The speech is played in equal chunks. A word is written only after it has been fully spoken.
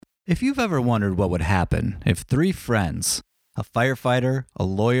If you've ever wondered what would happen if three friends, a firefighter, a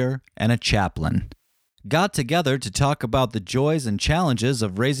lawyer, and a chaplain, got together to talk about the joys and challenges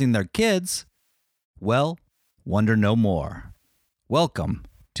of raising their kids, well, wonder no more. Welcome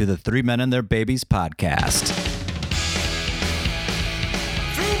to the Three Men and Their Babies podcast.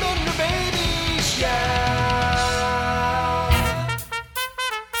 Three Men and Their Babies, yeah.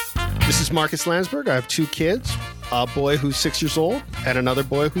 This is Marcus Landsberg. I have two kids, a boy who's 6 years old and another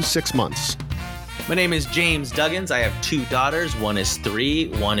boy who's 6 months. My name is James Duggins. I have two daughters. One is 3,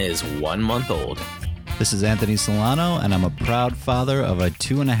 one is 1 month old. This is Anthony Solano, and I'm a proud father of a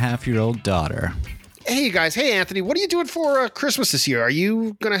 2.5-year-old daughter. Hey, you guys. Hey, Anthony, what are you doing for Christmas this year? Are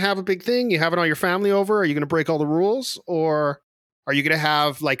you going to have a big thing? You having all your family over? Are you going to break all the rules? Or are you going to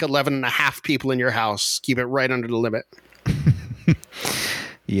have like 11 and a half people in your house? Keep it right under the limit.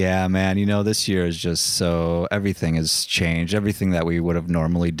 Yeah, man. You know, this year is just so everything has changed. Everything that we would have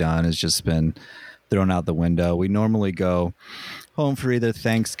normally done has just been thrown out the window. We normally go home for either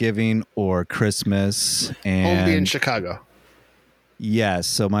Thanksgiving or Christmas. And Home be in Chicago. yes,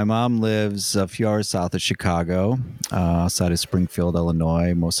 so my mom lives a few hours south of Chicago, outside of Springfield,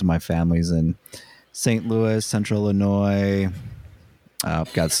 Illinois. Most of my family's in St. Louis, Central Illinois.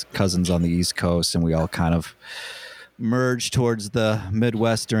 I've got cousins on the East Coast, and we all kind of merge towards the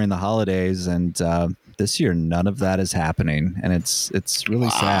Midwest during the holidays. And this year, none of that is happening, and it's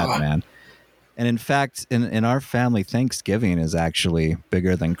really sad, man. And in fact, in our family, Thanksgiving is actually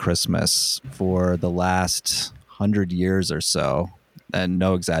bigger than Christmas for the last 100 years or so, and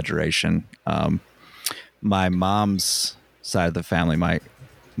no exaggeration. My mom's side of the family,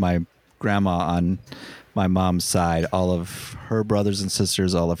 my grandma on my mom's side, all of her brothers and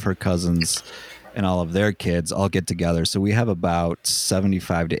sisters, all of her cousins, and all of their kids all get together. So we have about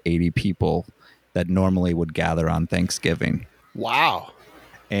 75 to 80 people that normally would gather on Thanksgiving. Wow.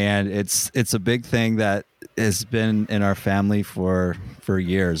 And it's a big thing that has been in our family for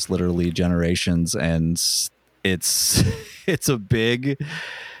years, literally generations. And it's a big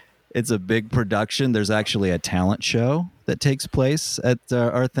production. There's actually a talent show that takes place at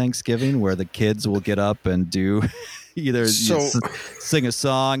our Thanksgiving where the kids will get up and do either sing a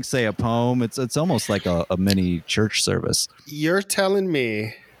song, say a poem. It's almost like a mini church service. You're telling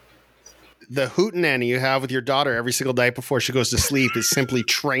me the hootenanny you have with your daughter every single night before she goes to sleep is simply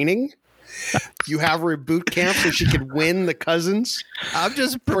training? You have her at boot camp so she can win the cousins? I'm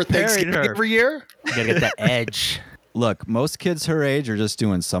just for preparing Thanksgiving her. every year? You gotta get that edge. Look, most kids her age are just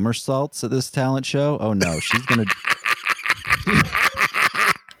doing somersaults at this talent show. Oh no, she's gonna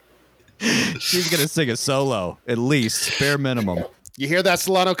sing a solo, at least, bare minimum. You hear that,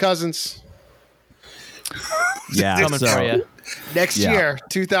 Solano Cousins? Yeah, Coming for you. Next year,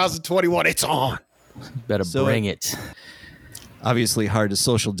 2021, it's on. Better So bring it. obviously hard to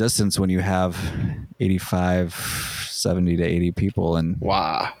social distance when you have 85, 70 to 80 people in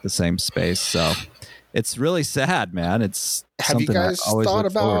Wow. the same space. So it's really sad, man. It's Have you something guys I always thought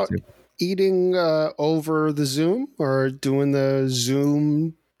look forward about to. eating over the Zoom or doing the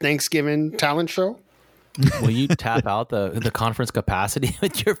Zoom Thanksgiving talent show? Will you tap out the conference capacity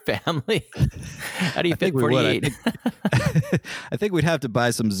with your family? How do you fit think we would. 48? I think we'd have to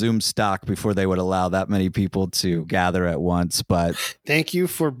buy some Zoom stock before they would allow that many people to gather at once. But Thank you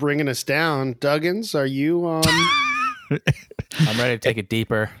for bringing us down. Duggins, are you I'm ready to take it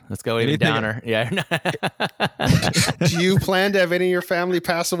deeper. Let's go even Anything- downer. Yeah. do you plan to have any of your family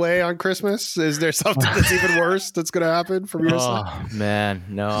pass away on Christmas? Is there something that's even worse that's going to happen from your side? Oh man,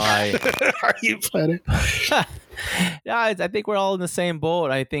 no, Are you planning? yeah, I think we're all in the same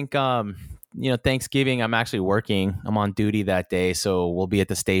boat. I think, Thanksgiving, I'm actually working. I'm on duty that day, so we'll be at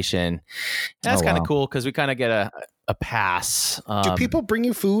the station. That's Oh, kind of wow. cool because we kind of get a pass. Do people bring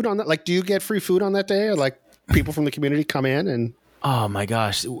you food on that? Like, do you get free food on that day? Or like people from the community come in and... Oh my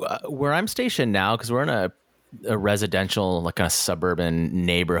gosh, where I'm stationed now, because we're in a residential, like kind of suburban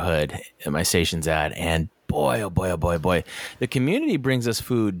neighborhood that my station's at, and boy, oh boy, oh boy, oh boy, the community brings us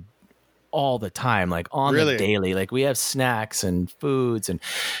food all the time, like on Really? the daily. Like we have snacks and foods, and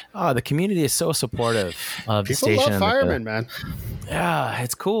the community is so supportive of the People station. love firemen, man. Yeah,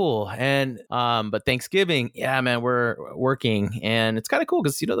 it's cool. And but Thanksgiving, yeah, man, we're working, and it's kind of cool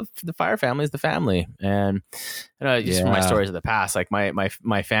because the fire family is the family, and just from my Yeah. stories of the past, like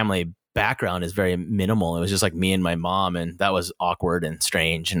my family background is very minimal. It was just like me and my mom, and that was awkward and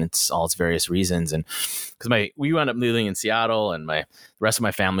strange, and it's all its various reasons. And because we wound up living in Seattle, and the rest of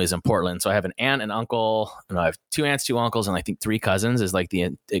my family is in Portland, so I have an aunt and uncle, and I have 2 aunts, 2 uncles, and I think 3 cousins is like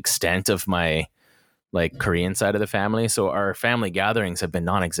the extent of my like Korean side of the family. So our family gatherings have been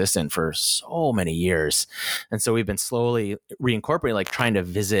non-existent for so many years. And so we've been slowly reincorporating, like trying to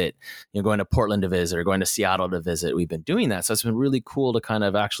visit, going to Portland to visit or going to Seattle to visit. We've been doing that. So it's been really cool to kind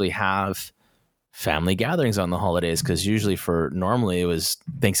of actually have family gatherings on the holidays, because usually normally it was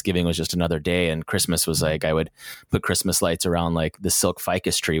Thanksgiving was just another day, and Christmas was like I would put Christmas lights around like the silk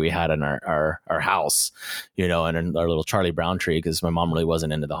ficus tree we had in our house, and in our little Charlie Brown tree, because my mom really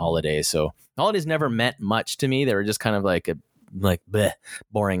wasn't into the holidays. So the holidays never meant much to me. They were just kind of like bleh,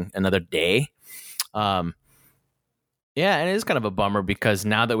 boring, another day. Yeah, and it is kind of a bummer, because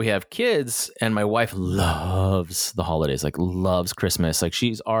now that we have kids, and my wife loves the holidays, like loves Christmas. Like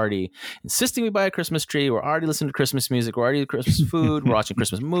she's already insisting we buy a Christmas tree. We're already listening to Christmas music. We're already eating Christmas food. We're watching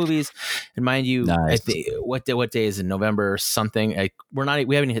Christmas movies. And mind you, Nice. what day is in November? Something we haven't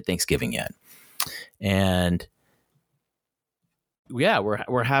even hit Thanksgiving yet, and yeah,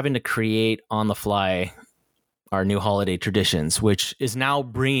 we're having to create on the fly our new holiday traditions, which is now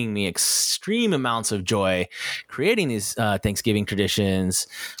bringing me extreme amounts of joy creating these Thanksgiving traditions.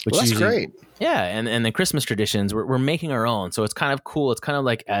 Which Well, that's great. Yeah, and the Christmas traditions, we're making our own. So it's kind of cool. It's kind of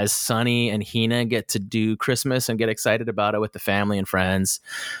like as Sunny and Hina get to do Christmas and get excited about it with the family and friends,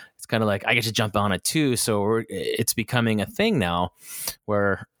 it's kind of like I get to jump on it too. So it's becoming a thing now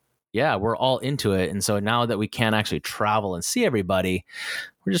where, yeah, we're all into it. And so now that we can't actually travel and see everybody,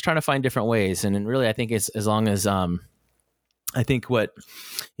 we're just trying to find different ways. And really, I think it's as long as I think what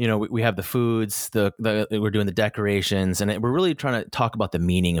we have the foods, we're doing the decorations, and we're really trying to talk about the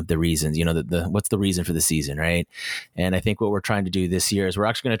meaning of the reasons. What's the reason for the season, right? And I think what we're trying to do this year is we're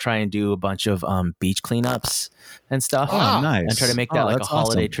actually going to try and do a bunch of beach cleanups and stuff. Oh, nice. And try to make that like a that's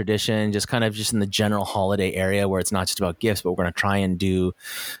holiday awesome. tradition, just in the general holiday area where it's not just about gifts, but we're going to try and do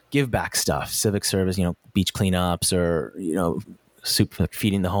give back stuff, civic service, beach cleanups, or soup,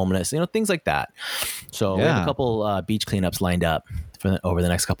 feeding the homeless, things like that. So we have Yeah. a couple beach cleanups lined up over the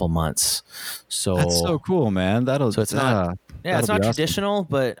next couple months. So That's so cool, man. So it's not, yeah, it's that'll not be awesome. traditional,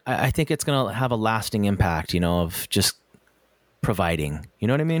 but I think it's going to have a lasting impact, of just providing. You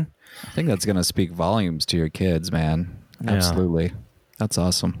know what I mean? I think that's going to speak volumes to your kids, man. Yeah. Absolutely. That's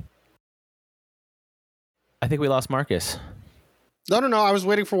awesome. I think we lost Marcus. No. I was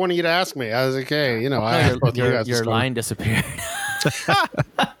waiting for one of you to ask me. I was like, hey, I asked both of you guys Your this line disappeared.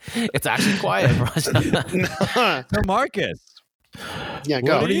 It's actually quiet for us. one. So Marcus, Yeah,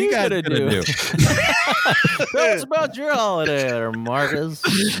 go. What are you guys gonna do? Tell us about your holiday there, Marcus.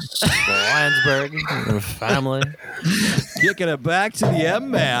 Lionsburg, your family. kicking it back to the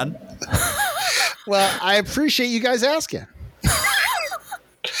M man. Well, I appreciate you guys asking.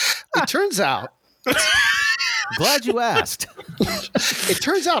 It turns out Glad you asked.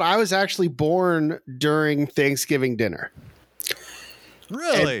 I was actually born during Thanksgiving dinner.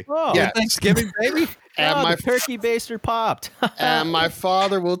 Really? Oh, Yeah. Thanksgiving, baby? And oh, my the turkey baster popped. and my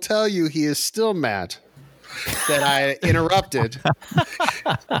father will tell you he is still mad that I interrupted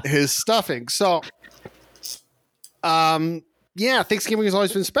his stuffing. So, yeah, Thanksgiving has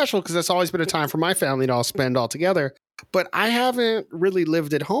always been special because that's always been a time for my family to all spend all together. But I haven't really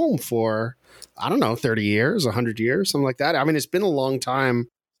lived at home for, 30 years, 100 years, something like that. I mean, it's been a long time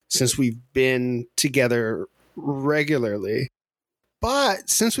since we've been together regularly. But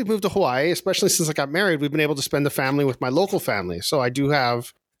since we moved to Hawaii, especially since I got married, we've been able to spend the family with my local family. So I do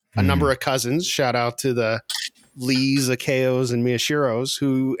have a number of cousins. Shout out to the Lees, the Keos, and Miyashiros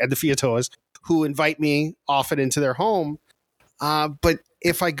and the Fiatoas who invite me often into their home. But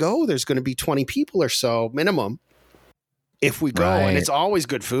if I go, there's going to be 20 people or so minimum if we go. Right. And it's always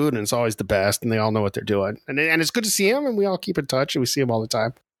good food and it's always the best. And they all know what they're doing. And it's good to see them. And we all keep in touch and we see them all the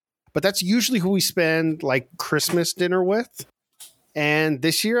time. But that's usually who we spend like Christmas dinner with. And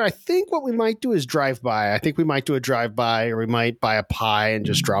this year, I think what we might do is drive by. I think we might do a drive by, or we might buy a pie and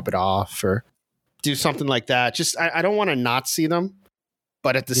just drop it off, or do something like that. Just I don't want to not see them,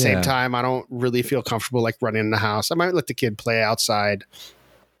 but at the same Yeah. time, I don't really feel comfortable like running in the house. I might let the kid play outside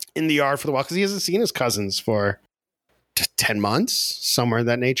in the yard for the while because he hasn't seen his cousins for 10 months, somewhere in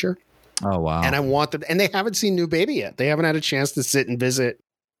that nature. Oh, wow. And I want them, and they haven't seen new baby yet. They haven't had a chance to sit and visit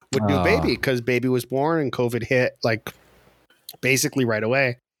with new baby because baby was born and COVID hit like basically right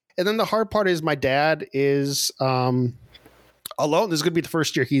away. And then the hard part is my dad is alone. This is going to be the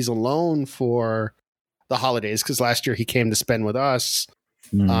first year he's alone for the holidays because last year he came to spend with us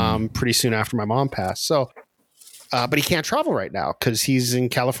pretty soon after my mom passed. So, but he can't travel right now because he's in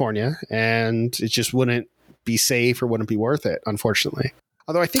California and it just wouldn't be safe or wouldn't be worth it, unfortunately.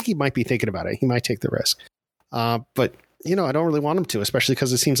 Although I think he might be thinking about it. He might take the risk. But, I don't really want him to, especially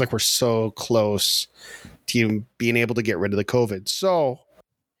because it seems like we're so close to being able to get rid of the COVID. So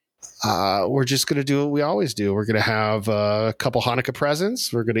we're just going to do what we always do. We're going to have a couple Hanukkah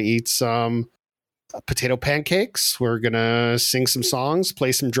presents. We're going to eat some potato pancakes. We're going to sing some songs,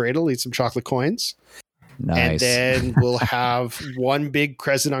 play some dreidel, eat some chocolate coins. Nice. And then we'll have one big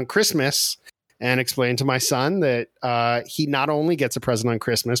present on Christmas and explain to my son that he not only gets a present on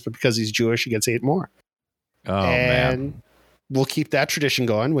Christmas, but because he's Jewish, he gets 8 more. Oh, and man. we'll keep that tradition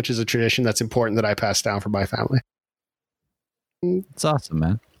going, which is a tradition that's important that I pass down for my family. It's awesome,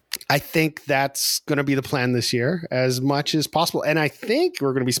 man. I think that's going to be the plan this year as much as possible. And I think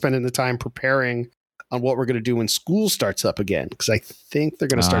we're going to be spending the time preparing on what we're going to do when school starts up again. Because I think they're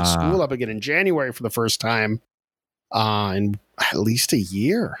going to start school up again in January for the first time in at least a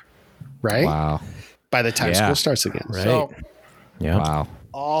year, right? Wow. By the time school starts again. Right. So Yeah. Wow.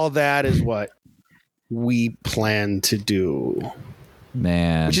 all that is what we plan to do.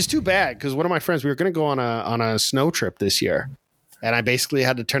 Man. Which is too bad because one of my friends, we were going to go on a snow trip this year. And I basically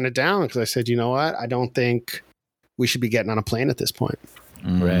had to turn it down because I said, you know what? I don't think we should be getting on a plane at this point.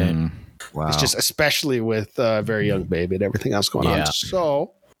 Right. Wow. It's just especially with a very young baby and everything else going on.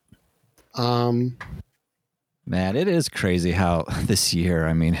 So, man, it is crazy how this year,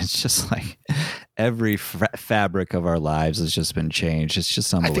 I mean, it's just like every fabric of our lives has just been changed. It's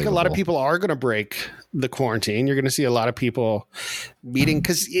just I unbelievable. think a lot of people are going to break the quarantine. You're going to see a lot of people meeting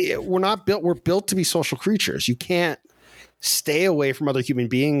because we're built to be social creatures. You can't stay away from other human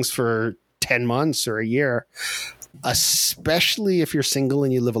beings for 10 months or a year, especially if you're single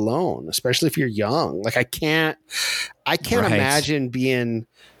and you live alone, especially if you're young. Like I can't Right. imagine being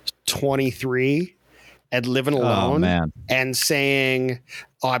 23 and living alone man. and saying,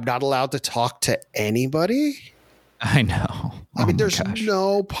 "Oh, I'm not allowed to talk to anybody." I know. I mean, my there's gosh.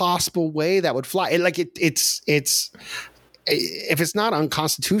 no possible way that would fly. It's if it's not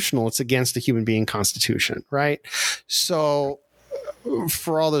unconstitutional, it's against the human being constitution, right? So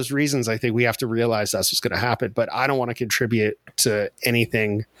for all those reasons, I think we have to realize that's what's going to happen. But I don't want to contribute to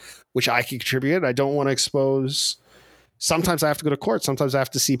anything which I can contribute. I don't want to expose. Sometimes I have to go to court. Sometimes I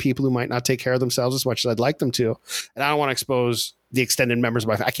have to see people who might not take care of themselves as much as I'd like them to. And I don't want to expose the extended members of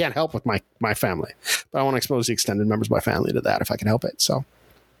my family. I can't help with my family, but I want to expose the extended members of my family to that if I can help it. So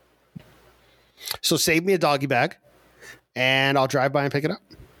save me a doggy bag and I'll drive by and pick it up.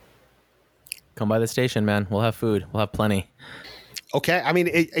 Come by the station, man. We'll have food. We'll have plenty. Okay. I mean,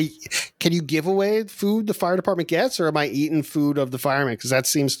 can you give away food the fire department gets, or am I eating food of the firemen? Because that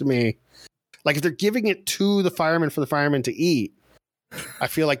seems to me like if they're giving it to the firemen for the firemen to eat, I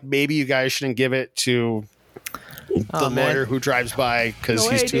feel like maybe you guys shouldn't give it to the lawyer who drives by because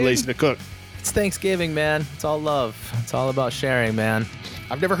No he's way, too dude. lazy to cook. It's Thanksgiving, man. It's all love. It's all about sharing, man.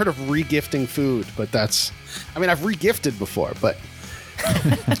 I've never heard of regifting food, but I've regifted before, but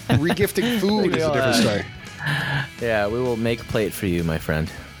regifting food is a different story. Yeah, we will make a plate for you, my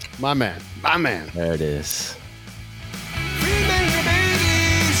friend. My man. There it is.